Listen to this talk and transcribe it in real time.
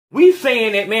We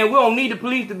saying that, man, we don't need the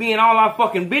police to be in all our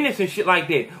fucking business and shit like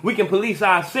that. We can police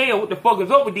ourselves. What the fuck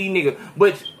is up with these niggas?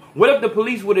 But what if the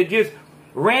police would have just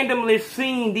randomly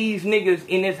seen these niggas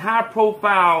in this high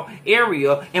profile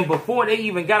area, and before they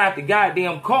even got out the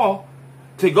goddamn car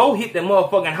to go hit the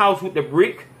motherfucking house with the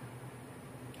brick,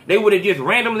 they would have just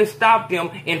randomly stopped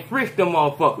them and frisked them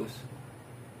motherfuckers.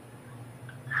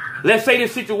 Let's say the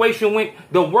situation went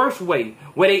the worst way,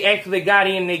 where they actually got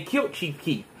in and they killed Chief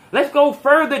Keef. Let's go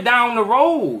further down the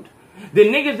road. The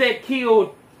niggas that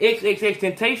killed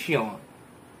XXXTentacion.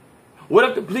 What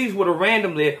if the police would have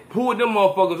randomly pulled them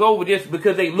motherfuckers over just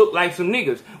because they look like some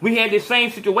niggas? We had this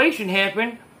same situation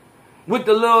happen with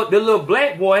the little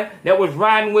black boy that was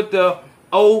riding with the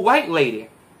old white lady.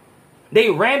 They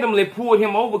randomly pulled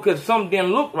him over because something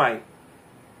didn't look right.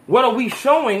 What are we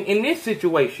showing in this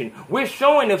situation? We're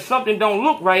showing if something don't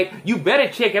look right, you better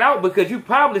check it out because you're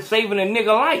probably saving a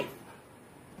nigga life.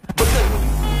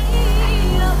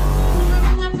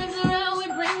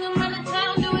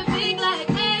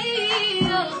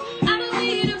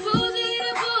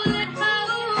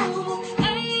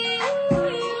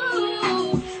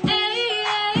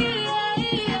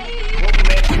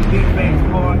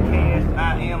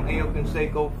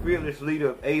 Consaco, fearless leader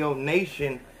of AO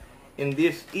Nation, and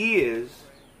this is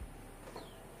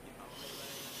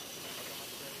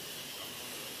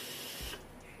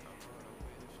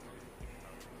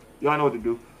y'all know what to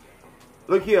do.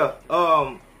 Look here,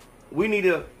 we need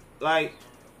to like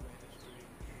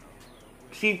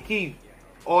Chief Keef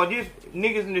or just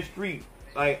niggas in the street,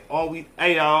 like all we,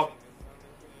 hey y'all,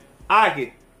 I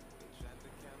get,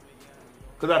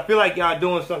 cause I feel like y'all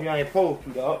doing something y'all ain't supposed to,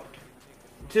 dog.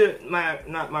 To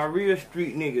my real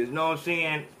street niggas, know what I'm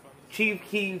saying? Chief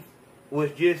Keef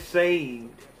was just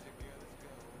saved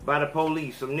by the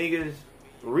police. Some niggas,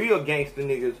 real gangster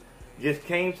niggas, just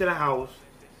came to the house.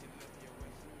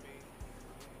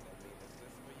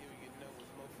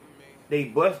 They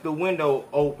bust the window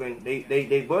open.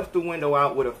 They bust the window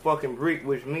out with a fucking brick,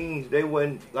 which means they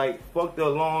wasn't like, fuck the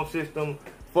alarm system,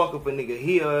 fuck if a nigga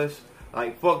hear us,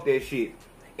 like fuck that shit.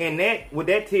 And that, what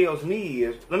that tells me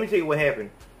is, let me tell you what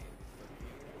happened.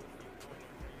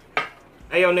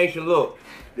 AO Nation, look,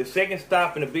 the second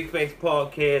stop in the Big Face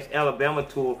Podcast Alabama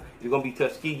tour is going to be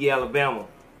Tuskegee, Alabama.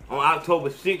 On October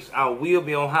 6th, I will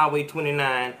be on Highway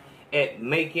 29 at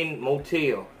Macon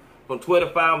Motel. From 12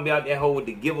 to 5, I'll be out that hole with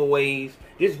the giveaways.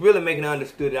 Just really making it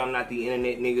understood that I'm not the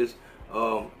internet niggas.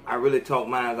 I really talk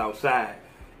minds outside.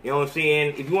 You know what I'm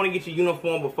saying? If you want to get your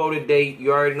uniform before the date,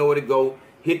 you already know where to go.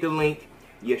 Hit the link.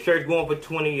 Your shirt's going for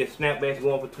 20, your snapback's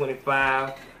going for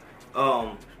 25.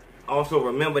 Also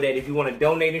remember that if you want to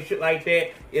donate and shit like that,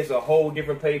 it's a whole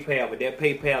different PayPal, but that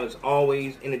PayPal is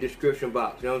always in the description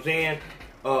box. You know what I'm saying?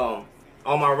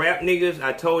 All my rap niggas,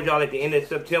 I told y'all at the end of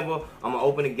September, I'm gonna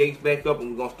open the gates back up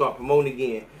and we're gonna start promoting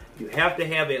again. You have to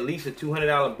have at least a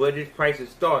 $200 budget. Prices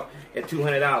start at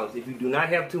 $200. If you do not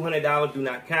have $200, do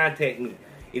not contact me.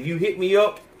 If you hit me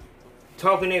up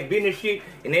talking that business shit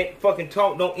and that fucking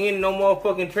talk don't end no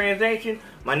motherfucking transaction,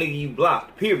 my nigga, you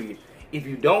blocked, period. If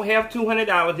you don't have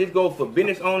 $200, this goes for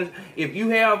business owners. If you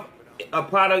have a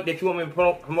product that you want me to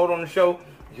promote on the show,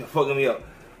 you're fucking me up.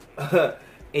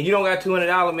 And you don't got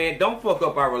 $200, man, don't fuck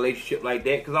up our relationship like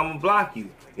that, because I'm going to block you.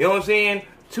 You know what I'm saying?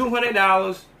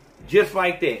 $200 just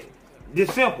like that.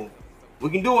 Just simple. We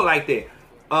can do it like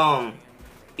that.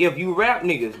 If you rap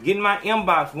niggas, get in my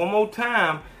inbox one more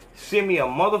time, send me a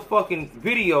motherfucking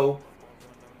video,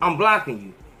 I'm blocking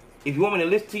you. If you want me to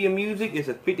listen to your music, it's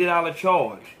a $50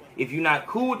 charge. If you're not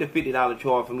cool with the $50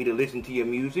 charge for me to listen to your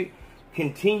music,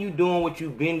 continue doing what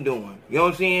you've been doing. You know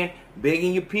what I'm saying?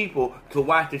 Begging your people to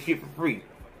watch the shit for free.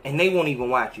 And they won't even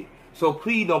watch it. So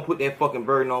please don't put that fucking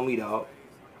burden on me, dog.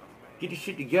 Get your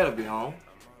shit together, be home.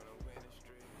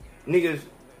 Three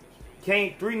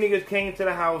niggas came to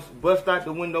the house, bust out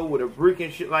the window with a brick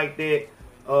and shit like that.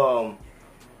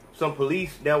 Some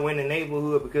police that were in the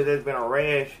neighborhood, because there's been a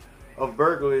rash of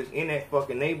burglars in that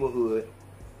fucking neighborhood.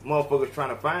 Motherfuckers trying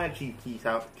to find Chief Keef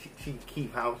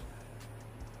house.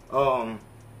 And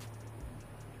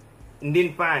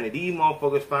didn't find it. These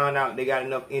motherfuckers found out, they got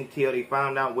enough intel, they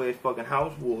found out where his fucking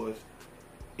house was.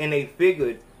 And they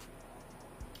figured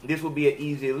this would be an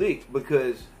easy lick,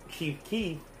 because Chief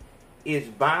Keef is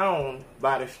bound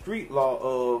by the street law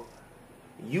of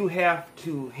you have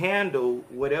to handle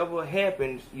whatever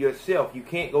happens yourself. You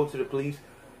can't go to the police,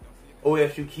 or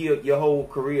else you kill your whole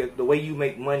career. The way you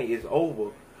make money is over.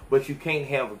 But you can't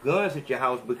have guns at your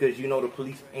house, because you know the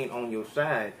police ain't on your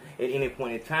side. At any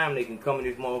point in time, they can come in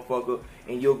this motherfucker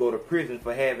and you'll go to prison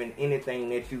for having anything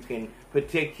that you can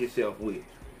protect yourself with.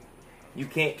 You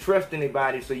can't trust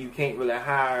anybody, so you can't really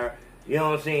hire You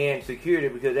know what I'm saying? Security,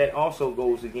 because that also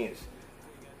goes against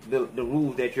the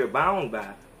rules that you're bound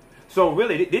by. So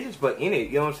really, this is for any,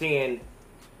 you know what I'm saying,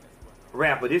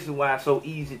 rapper. This is why it's so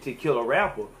easy to kill a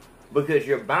rapper. Because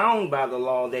you're bound by the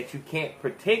law that you can't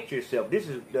protect yourself. This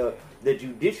is the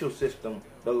judicial system.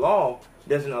 The law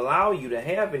doesn't allow you to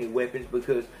have any weapons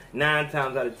because 9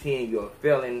 times out of 10 you're a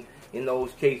felon in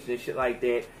those cases and shit like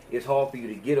that. It's hard for you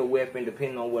to get a weapon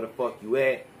depending on where the fuck you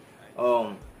at.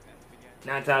 9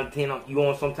 times out of 10 you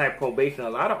on some type of probation. A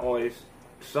lot of artists,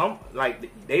 some like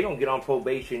they don't get on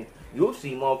probation. You'll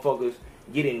see motherfuckers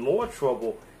get in more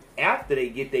trouble after they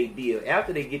get their deal,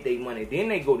 after they get their money, then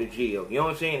they go to jail. You know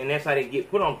what I'm saying? And that's how they get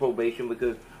put on probation,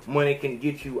 because money can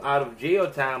get you out of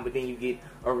jail time, but then you get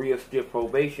a real stiff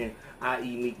probation,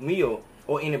 i.e. Meek Mill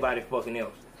or anybody fucking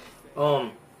else.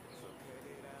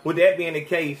 With that being the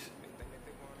case,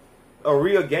 a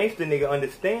real gangster nigga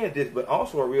understands this, but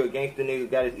also a real gangster nigga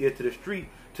got his ear to the street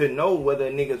to know whether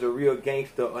a nigga's a real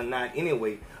gangster or not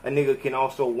anyway. A nigga can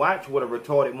also watch what a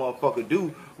retarded motherfucker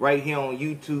do right here on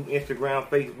YouTube, Instagram,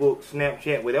 Facebook,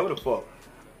 Snapchat, whatever the fuck.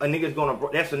 A nigga's gonna,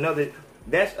 that's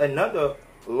another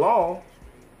law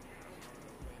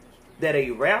that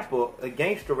a rapper, a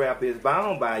gangster rapper is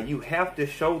bound by. You have to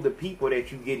show the people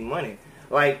that you getting money.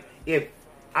 Like, if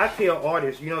I tell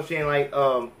artists, you know what I'm saying, like,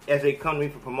 as they come to me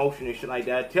for promotion and shit like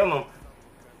that, I tell them,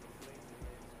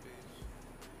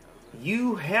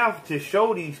 you have to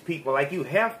show these people, like you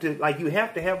have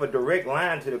to have a direct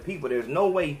line to the people. There's no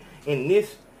way in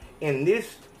this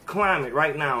climate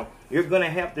right now you're gonna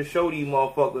have to show these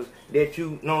motherfuckers that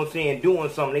you know what I'm saying, doing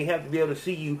something. They have to be able to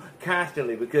see you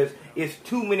constantly, because it's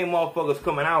too many motherfuckers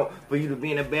coming out for you to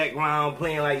be in the background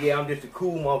playing like, yeah, I'm just a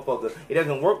cool motherfucker. It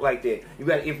doesn't work like that. You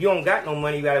got, if you don't got no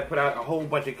money, you got to put out a whole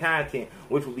bunch of content,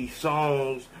 which will be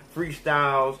songs,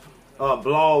 freestyles,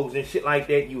 blogs and shit like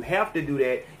that. You have to do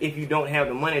that if you don't have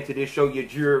the money to just show your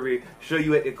jewelry, show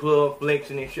you at the club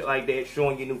flexing and shit like that,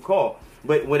 showing your new car.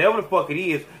 But whatever the fuck it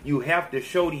is, you have to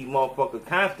show these motherfuckers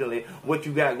constantly what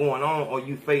you got going on, or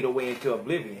you fade away into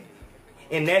oblivion.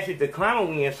 And that's just the climate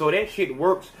we in. So that shit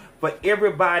works for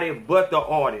everybody but the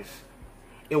artist.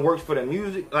 It works for the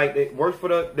music, like it works for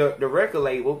the record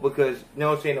label, because, you know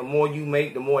what I'm saying, the more you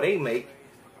make, the more they make.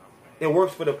 It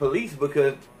works for the police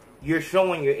because you're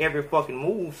showing your every fucking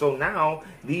move. So now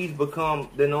these become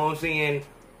the, you know what I'm saying,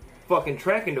 fucking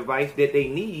tracking device that they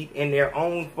need in their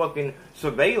own fucking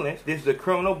surveillance. This is a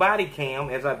criminal body cam,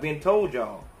 as I've been told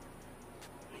y'all.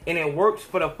 And it works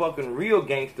for the fucking real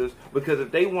gangsters, because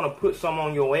if they want to put something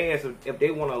on your ass, if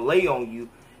they want to lay on you,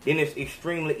 then it's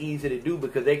extremely easy to do,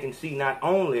 because they can see not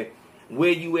only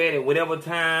where you at whatever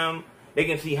time, they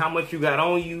can see how much you got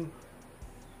on you,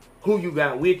 who you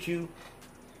got with you.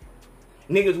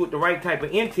 Niggas with the right type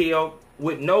of intel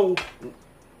would know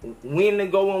when to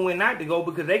go and when not to go,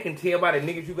 because they can tell by the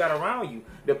niggas you got around you.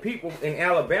 The people in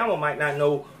Alabama might not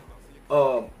know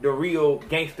the real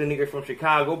gangster niggas from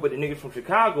Chicago, but the niggas from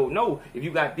Chicago know. If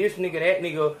you got this nigga, that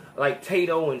nigga, like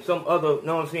Tato and some other, you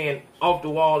know what I'm saying, off the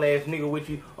wall ass nigga with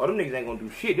you, oh, them niggas ain't gonna do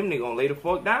shit. Them niggas gonna lay the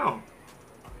fuck down.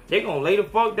 They gonna lay the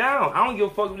fuck down. I don't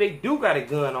give a fuck if they do got a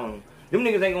gun on them. Them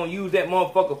niggas ain't gonna use that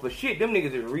motherfucker for shit. Them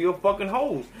niggas is real fucking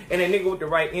hoes. And a nigga with the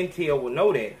right intel will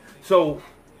know that. So,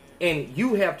 and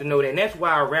you have to know that. And that's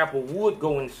why a rapper would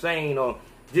go insane or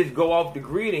just go off the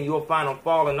grid, and you'll find them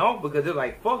falling off, because they're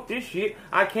like, fuck this shit.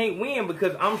 I can't win,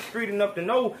 because I'm street enough to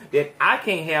know that I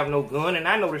can't have no gun, and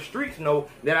I know the streets know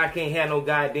that I can't have no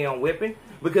goddamn weapon.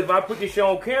 Because if I put this shit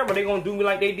on camera, they gonna do me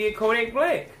like they did Kodak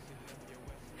Black.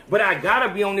 But I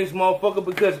gotta be on this motherfucker,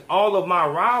 because all of my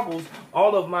rivals,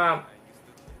 all of my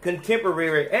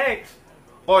contemporary acts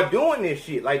are doing this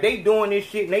shit. Like, they doing this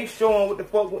shit, and they showing what the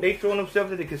fuck, they showing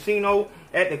themselves at the casino,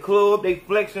 at the club, they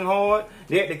flexing hard,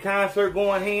 they at the concert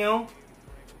going ham.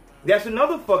 That's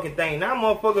another fucking thing. Now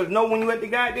motherfuckers know when you at the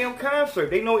goddamn concert.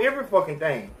 They know every fucking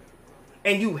thing.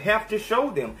 And you have to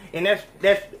show them. And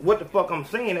that's what the fuck I'm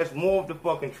saying. That's more of the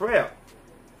fucking trap.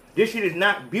 This shit is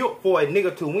not built for a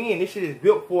nigga to win. This shit is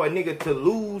built for a nigga to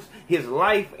lose his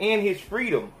life and his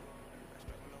freedom.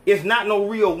 It's not no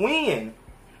real win.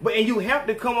 But, and you have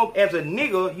to come up as a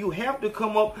nigga, you have to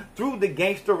come up through the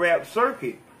gangster rap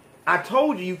circuit. I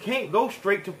told you, you can't go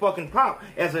straight to fucking pop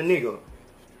as a nigga.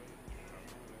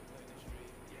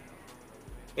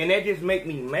 And that just make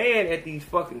me mad at these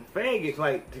fucking faggots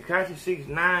like Tekashi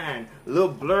 6ix9ine, Lil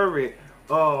Blurry,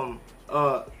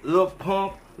 Lil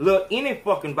Pump, Lil any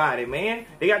fucking body, man.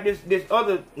 They got this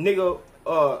other nigga,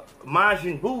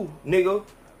 Majin Buu nigga,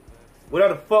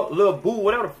 whatever the fuck, Lil Boo,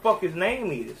 whatever the fuck his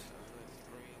name is.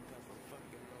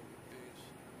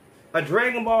 A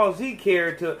Dragon Ball Z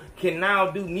character can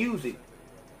now do music.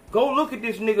 Go look at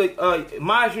this nigga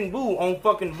Majin Buu on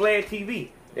fucking Vlad TV.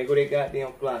 There go that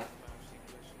goddamn fly.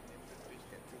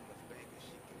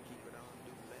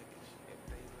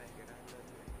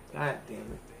 God damn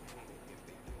it.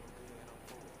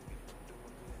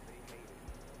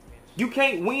 You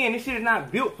can't win. This shit is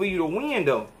not built for you to win,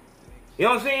 though. You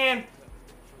know what I'm saying?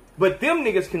 But them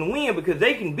niggas can win because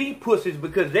they can be pussies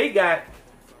because they got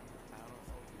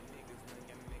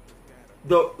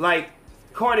the, like,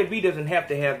 Cardi B doesn't have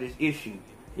to have this issue.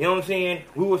 You know what I'm saying?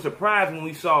 We were surprised when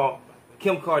we saw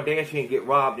Kim Kardashian get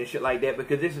robbed and shit like that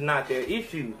because this is not their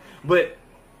issue. But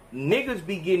niggas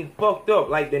be getting fucked up.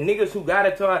 Like the niggas who got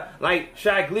it to, like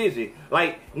Shy Glizzy.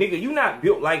 Like, nigga, you not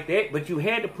built like that, but you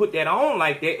had to put that on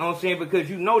like that, you know what I'm saying? Because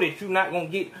you know that you not gonna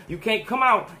get, you can't come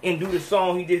out and do the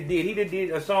song he just did. He just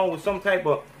did a song with some type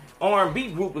of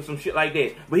R&B group or some shit like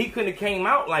that. But he couldn't have came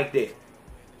out like that.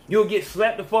 You'll get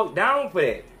slapped the fuck down for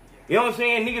that. You know what I'm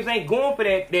saying? Niggas ain't going for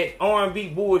that R&B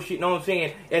bullshit, you know what I'm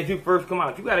saying, as you first come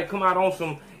out. You gotta come out on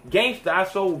some gangsta, I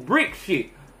sold brick shit.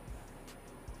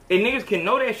 And niggas can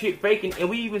know that shit faking, and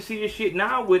we even see this shit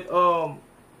now with my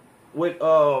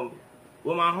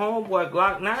homeboy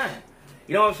Glock 9.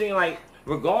 You know what I'm saying? Like,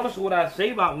 regardless of what I say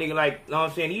about nigga, like, you know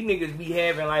what I'm saying, these niggas be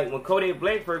having, like, when Kodak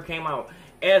Black first came out,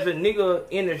 as a nigga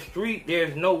in the street,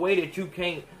 there's no way that you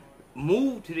can't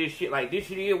move to this shit. Like, this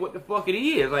shit is what the fuck it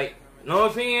is. Like, you know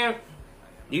what I'm saying?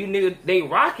 These niggas, they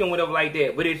rocking whatever like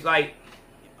that. But it's like,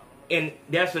 and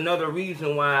that's another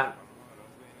reason why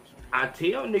I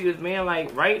tell niggas, man,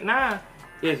 like, right now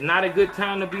is not a good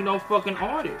time to be no fucking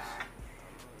artist.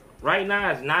 Right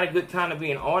now is not a good time to be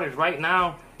an artist. Right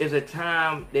now is a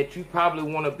time that you probably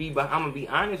want to be, but I'm going to be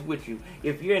honest with you.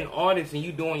 If you're an artist and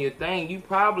you doing your thing, you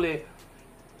probably,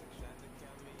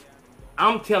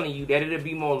 I'm telling you that it'll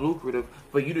be more lucrative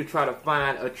for you to try to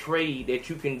find a trade that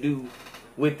you can do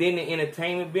within the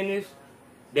entertainment business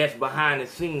that's behind the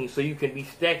scenes, so you can be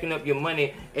stacking up your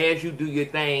money as you do your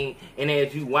thing and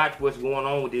as you watch what's going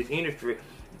on with this industry.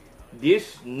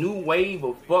 This new wave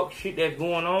of fuck shit that's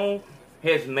going on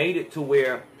has made it to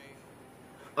where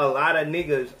a lot of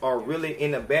niggas are really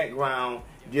in the background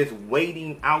just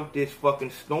waiting out this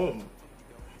fucking storm.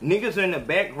 Niggas are in the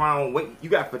background. You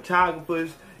got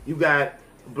photographers, you got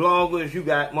bloggers, you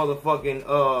got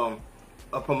motherfucking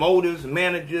promoters,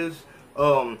 managers,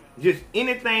 just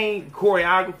anything,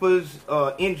 choreographers,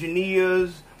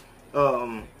 engineers,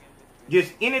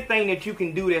 just anything that you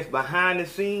can do that's behind the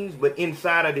scenes but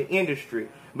inside of the industry.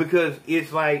 Because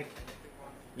it's like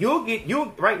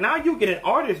right now you get an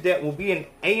artist that will be an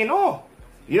A&R.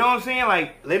 You know what I'm saying?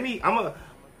 Like, let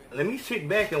me sit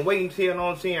back and wait until, you know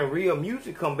what I'm saying, real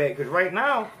music come back. Because right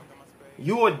now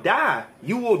you will die.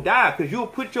 You will die because you'll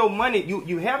put your money,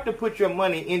 you have to put your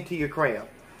money into your craft.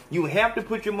 You have to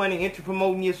put your money into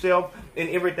promoting yourself and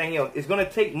everything else. It's going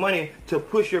to take money to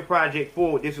push your project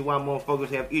forward. This is why motherfuckers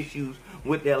have issues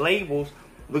with their labels,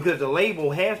 because the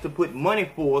label has to put money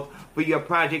forth for your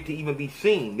project to even be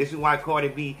seen. This is why Cardi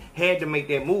B had to make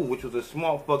that move, which was a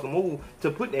smart fucking move,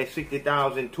 to put that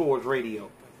 $60,000 towards radio.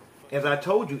 As I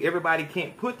told you, everybody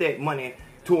can't put that money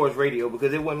towards radio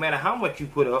because it wouldn't matter how much you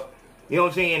put up. You know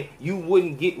what I'm saying? You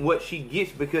wouldn't get what she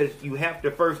gets because you have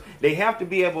to first, they have to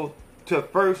be able to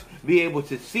first be able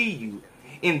to see you,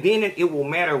 and then it will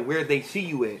matter where they see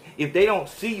you at. If they don't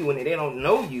see you and they don't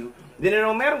know you, then it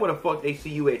don't matter where the fuck they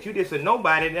see you at. You just a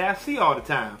nobody that I see all the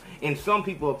time. And some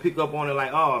people will pick up on it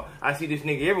like, oh, I see this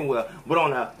nigga everywhere. But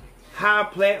on a high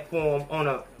platform, on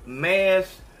a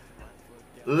mass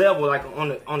level, like on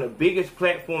the biggest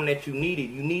platform that you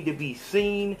need to be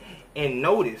seen and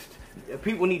noticed.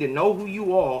 People need to know who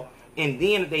you are, and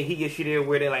then if they hear your shit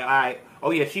everywhere, they're like, all right,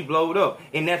 oh yeah, she blowed up.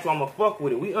 And that's why I'm gonna fuck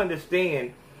with it. We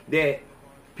understand that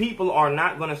people are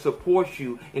not gonna support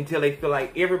you until they feel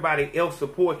like everybody else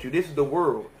supports you. This is the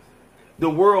world. The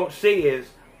world says,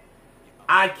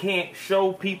 I can't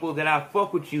show people that I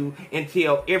fuck with you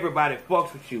until everybody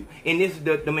fucks with you. And this is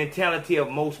the mentality of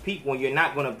most people, and you're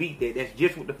not gonna beat that. That's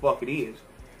just what the fuck it is.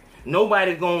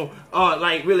 Nobody's gonna,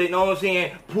 like, really, you know what I'm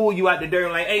saying, pull you out the dirt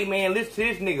and like, hey, man, listen to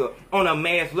this nigga on a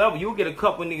mass level. You'll get a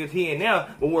couple niggas here and there,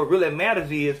 but what really matters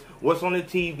is what's on the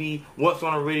TV, what's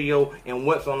on the radio, and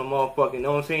what's on the motherfucking, you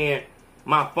know what I'm saying,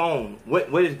 my phone.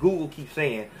 What does Google keep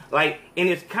saying? Like, and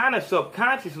it's kind of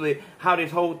subconsciously how this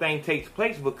whole thing takes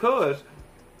place, because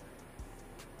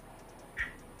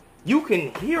you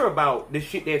can hear about the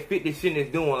shit that 50 Cent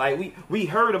is doing. Like, we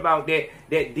heard about that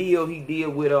deal he did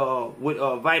with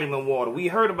vitamin water. We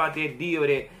heard about that deal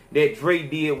that Dre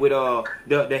did with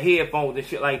the headphones and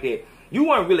shit like that. You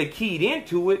weren't really keyed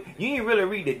into it. You didn't really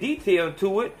read the detail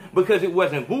to it because it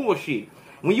wasn't bullshit.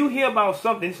 When you hear about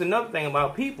something, it's another thing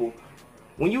about people.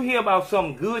 when you hear about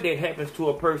something good that happens to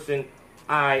a person,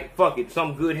 alright, fuck it,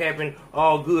 something good happened,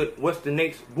 all good, what's the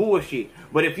next bullshit?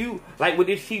 But if you, like with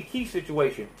this Chief Keef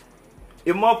situation,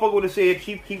 if motherfucker would have said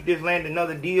Chief Keef just landed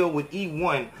another deal with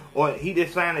E1, or he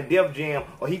just signed a Def Jam,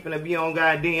 or he finna be on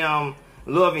goddamn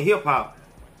Love and Hip Hop.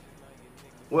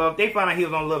 Well, if they find out he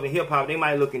was on Love and Hip Hop, they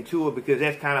might look into it because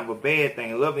that's kind of a bad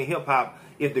thing. Love and Hip Hop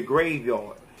is the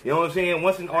graveyard. You know what I'm saying?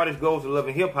 Once an artist goes to Love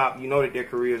and Hip Hop, you know that their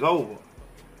career is over.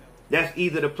 That's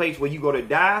either the place where you go to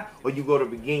die or you go to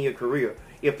begin your career.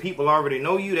 If people already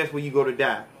know you, that's where you go to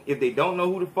die. If they don't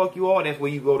know who the fuck you are, that's where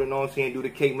you go to, know what I'm saying, do the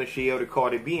K Michelle, the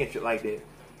Cardi B and shit like that.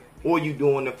 Or you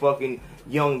doing the fucking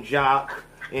Young Jock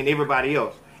and everybody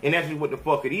else. And that's just what the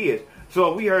fuck it is.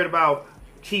 So we heard about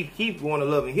Chief Keef going to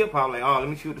Love and Hip Hop, like, oh, let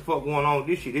me see what the fuck going on with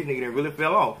this shit. This nigga done really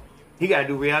fell off. He got to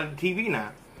do reality TV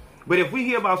now. But if we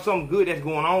hear about something good that's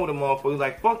going on with a motherfucker,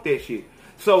 like, fuck that shit.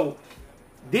 So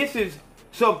this is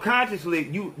subconsciously,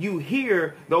 you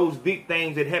hear those big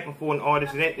things that happen for an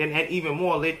artist, and that even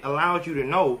more allows you to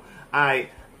know, yeah,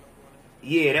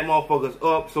 that motherfucker's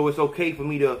up, so it's okay for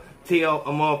me to tell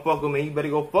a motherfucker, man, you better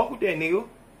go fuck with that nigga.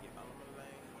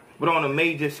 But on a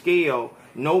major scale,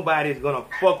 nobody's gonna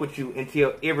fuck with you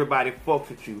until everybody fucks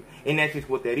with you. And that's just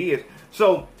what that is.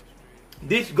 So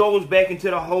this goes back into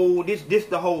the whole, this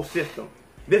the whole system.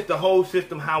 This the whole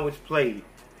system, how it's played.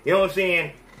 You know what I'm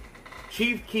saying?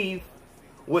 Chief Keef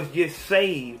was just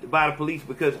saved by the police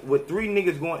because with 3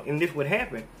 niggas going, and this would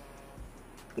happen.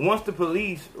 Once the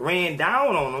police ran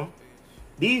down on them,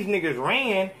 these niggas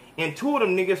ran, and 2 of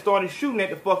them niggas started shooting at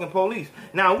the fucking police.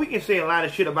 Now, we can say a lot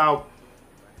of shit about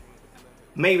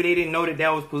maybe they didn't know that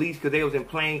was police because they was in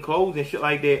plain clothes and shit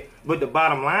like that. But the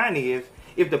bottom line is,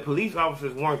 if the police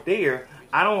officers weren't there,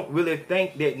 I don't really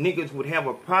think that niggas would have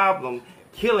a problem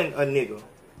killing a nigga. You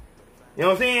know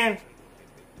what I'm saying?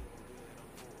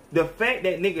 The fact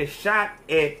that niggas shot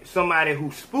at somebody who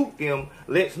spooked them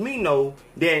lets me know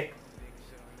that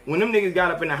when them niggas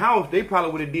got up in the house, they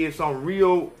probably would have did something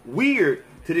real weird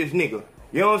to this nigga.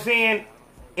 You know what I'm saying?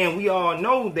 And we all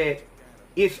know that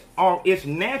it's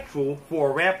natural for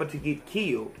a rapper to get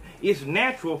killed. It's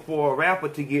natural for a rapper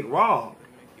to get robbed.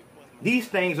 These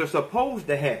things are supposed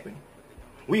to happen.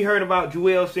 We heard about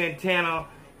Joel Santana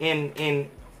and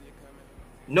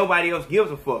nobody else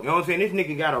gives a fuck. You know what I'm saying? This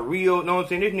nigga got a real, you know what I'm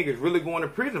saying? This nigga's really going to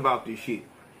prison about this shit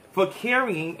for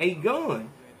carrying a gun.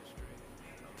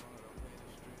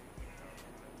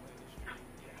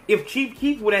 If Chief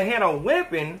Keef would have had a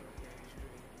weapon,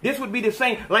 this would be the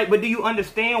same. Like, but do you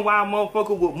understand why a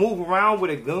motherfucker would move around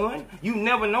with a gun? You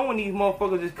never know when these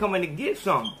motherfuckers is coming to get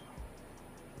something.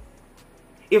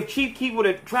 If Chief Keef would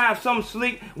have tried something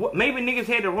slick, maybe niggas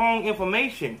had the wrong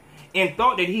information and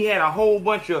thought that he had a whole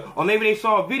bunch of, or maybe they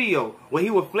saw a video where he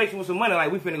was flexing with some money,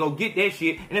 like, we finna go get that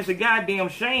shit. And it's a goddamn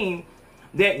shame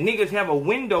that niggas have a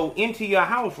window into your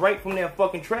house right from their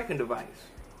fucking tracking device.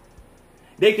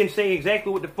 They can say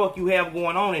exactly what the fuck you have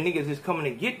going on, and niggas is coming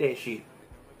to get that shit.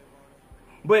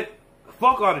 But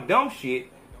fuck all the dumb shit.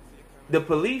 The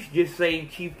police just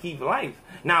saved Chief Keef's life.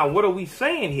 Now, what are we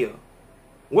saying here?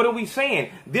 What are we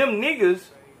saying? Them niggas,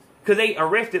 because they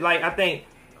arrested, like, I think,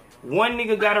 1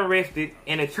 nigga got arrested,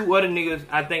 and the 2 other niggas,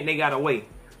 I think they got away.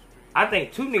 I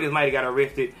think 2 niggas might have got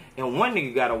arrested, and 1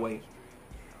 nigga got away.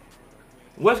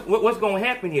 What's going to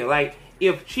happen here? Like,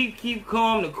 if Chief Keef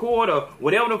come to court or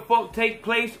whatever the fuck take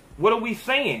place, what are we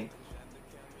saying?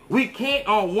 We can't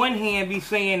on one hand be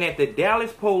saying that the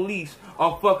Dallas police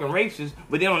are fucking racist,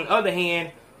 but then on the other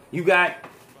hand, we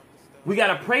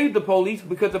gotta praise the police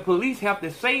because the police have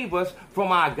to save us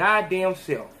from our goddamn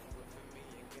self.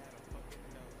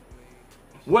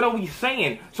 What are we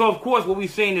saying? So of course what we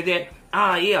saying is that,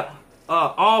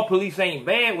 all police ain't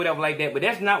bad, whatever like that, but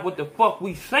that's not what the fuck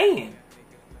we saying.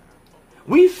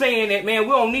 We saying that, man, we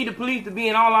don't need the police to be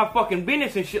in all our fucking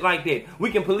business and shit like that. We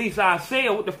can police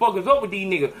ourselves. What the fuck is up with these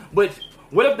niggas? But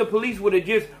what if the police would have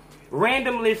just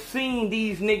randomly seen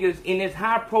these niggas in this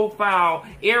high profile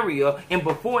area, and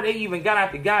before they even got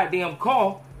out the goddamn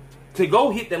car to go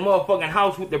hit the motherfucking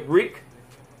house with the brick,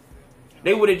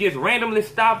 they would have just randomly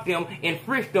stopped them and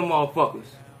frisked them motherfuckers.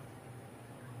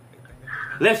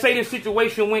 Let's say the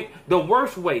situation went the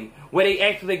worst way, where they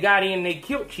actually got in and they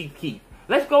killed Chief Keef.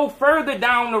 Let's go further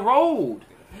down the road.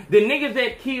 The niggas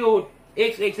that killed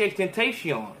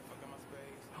XXXTentacion.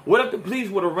 What if the police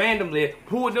would have randomly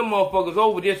pulled them motherfuckers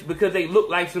over just because they look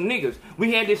like some niggas?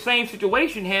 We had this same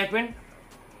situation happen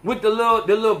with the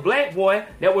little black boy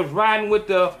that was riding with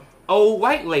the old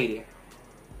white lady.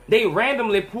 They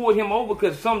randomly pulled him over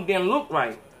because something didn't look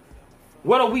right.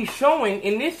 What are we showing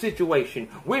in this situation?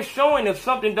 We're showing if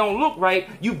something don't look right,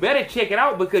 you better check it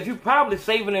out because you're probably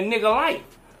saving a nigga life.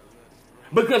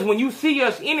 Because when you see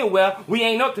us anywhere, we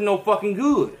ain't up to no fucking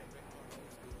good.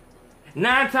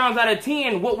 9 times out of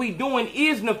 10, what we doing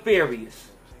is nefarious.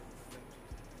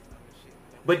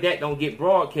 But that don't get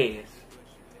broadcast.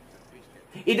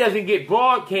 It doesn't get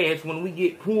broadcast when we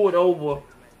get pulled over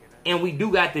and we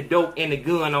do got the dope and the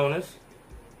gun on us.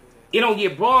 It don't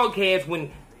get broadcast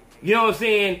when, you know what I'm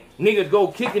saying, niggas go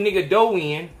kick a nigga door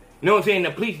in. You know what I'm saying?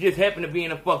 The police just happen to be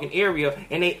in a fucking area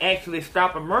and they actually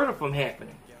stop a murder from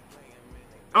happening.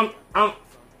 I'm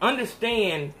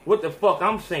understand what the fuck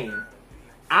I'm saying.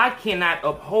 I cannot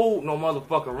uphold no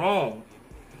motherfucking wrong.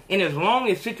 And as long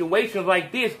as situations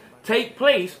like this take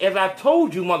place, as I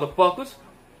told you motherfuckers,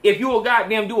 if you will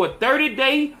goddamn do a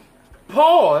 30-day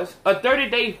pause, a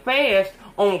 30-day fast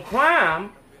on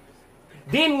crime,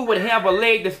 then we would have a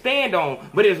leg to stand on.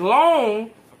 But as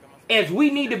long as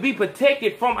we need to be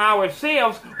protected from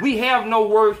ourselves, we have no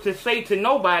words to say to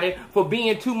nobody for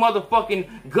being too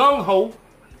motherfucking gung-ho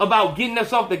about getting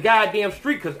us off the goddamn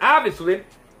street. Because obviously,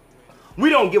 we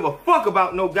don't give a fuck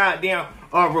about no goddamn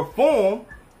reform.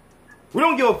 We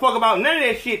don't give a fuck about none of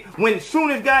that shit. When as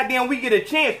soon as goddamn we get a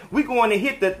chance, we going to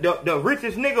hit the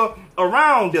richest nigga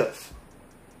around us.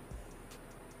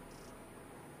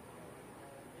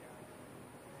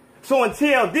 So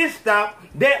until this stop,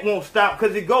 that won't stop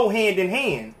because it go hand in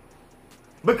hand.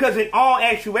 Because in all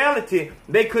actuality,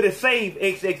 they could have saved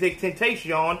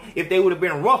XXXTentacion if they would have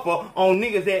been rougher on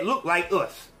niggas that look like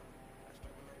us.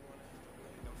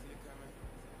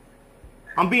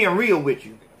 I'm being real with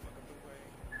you.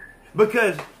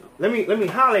 Because let me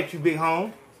holler at you, big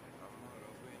home.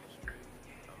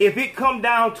 If it come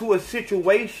down to a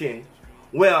situation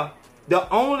where the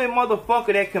only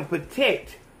motherfucker that can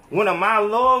protect one of my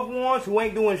loved ones who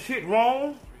ain't doing shit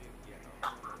wrong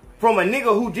from a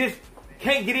nigga who just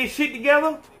can't get his shit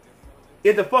together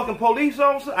is the fucking police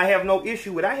officer, I have no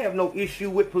issue with. I have no issue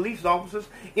with police officers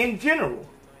in general.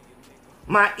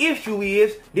 My issue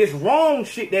is this wrong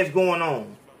shit that's going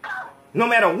on. No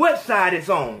matter what side it's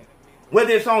on.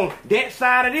 Whether it's on that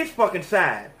side or this fucking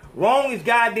side. Wrong is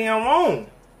goddamn wrong.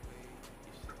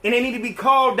 And they need to be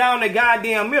called down the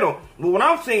goddamn middle. But what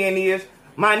I'm saying is,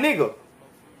 my nigga,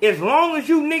 as long as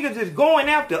you niggas is going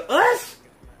after us,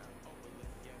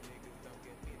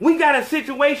 we got a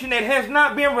situation that has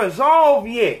not been resolved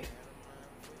yet.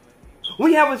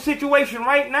 We have a situation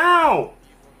right now.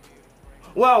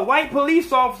 Well, a white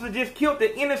police officer just killed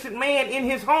the innocent man in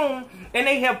his home and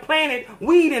they have planted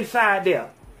weed inside there.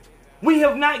 We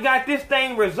have not got this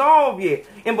thing resolved yet.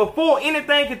 And before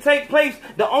anything can take place,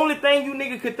 the only thing you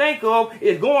niggas could think of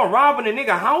is going robbing a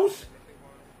nigga house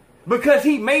because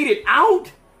he made it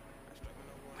out.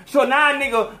 So now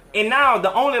nigga, and now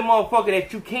the only motherfucker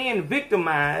that you can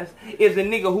victimize is a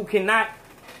nigga who cannot,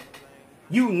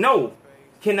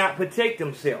 cannot protect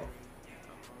himself.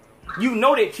 You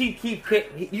know that Chief Keef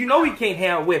can't, you know he can't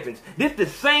have weapons. This the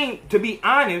same, to be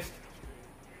honest,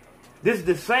 this is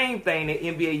the same thing that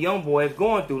NBA Youngboy is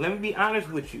going through. Let me be honest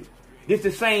with you. It's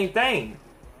the same thing.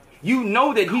 You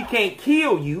know that he can't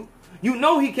kill you. You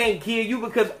know he can't kill you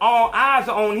because all eyes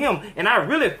are on him. And I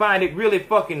really find it really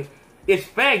fucking, it's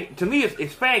faggot, to me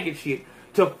it's faggot shit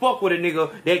to fuck with a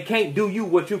nigga that can't do you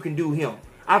what you can do him.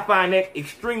 I find that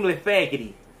extremely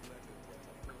faggoty.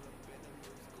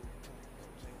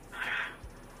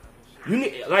 You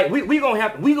need, like we gonna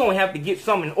have to get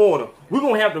something in order. We're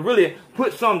gonna have to really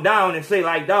put something down and say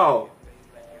like, dog,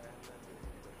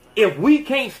 if we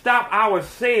can't stop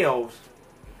ourselves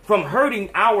from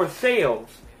hurting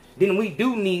ourselves, then we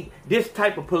do need this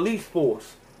type of police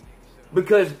force.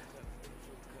 Because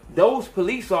those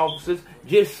police officers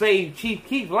just saved Chief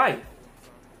Keef's life.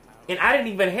 And I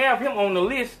didn't even have him on the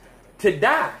list to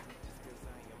die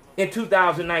in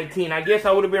 2019. I guess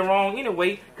I would have been wrong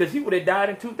anyway, because he would have died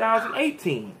in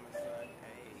 2018.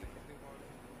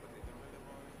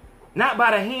 Not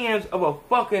by the hands of a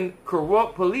fucking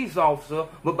corrupt police officer,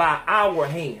 but by our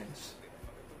hands.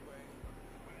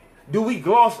 Do we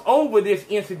gloss over this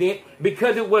incident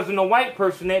because it wasn't a white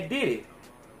person that did it?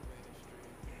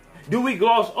 Do we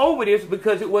gloss over this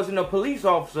because it wasn't a police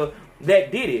officer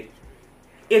that did it?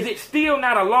 Is it still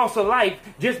not a loss of life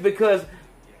just because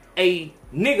a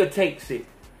nigga takes it?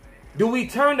 Do we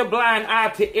turn the blind eye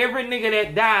to every nigga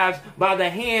that dies by the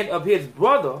hand of his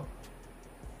brother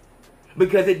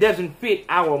because it doesn't fit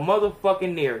our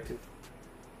motherfucking narrative?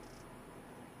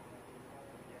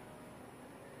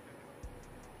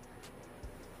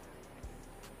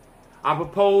 I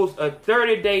propose a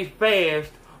 30-day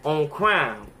fast on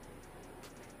crime.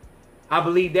 I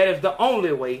believe that is the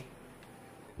only way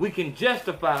we can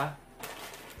justify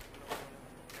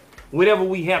whatever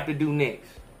we have to do next.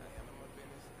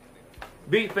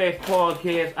 Big Face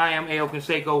Podcast. I am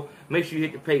Consaco. Make sure you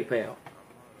hit the PayPal.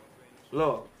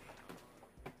 Love.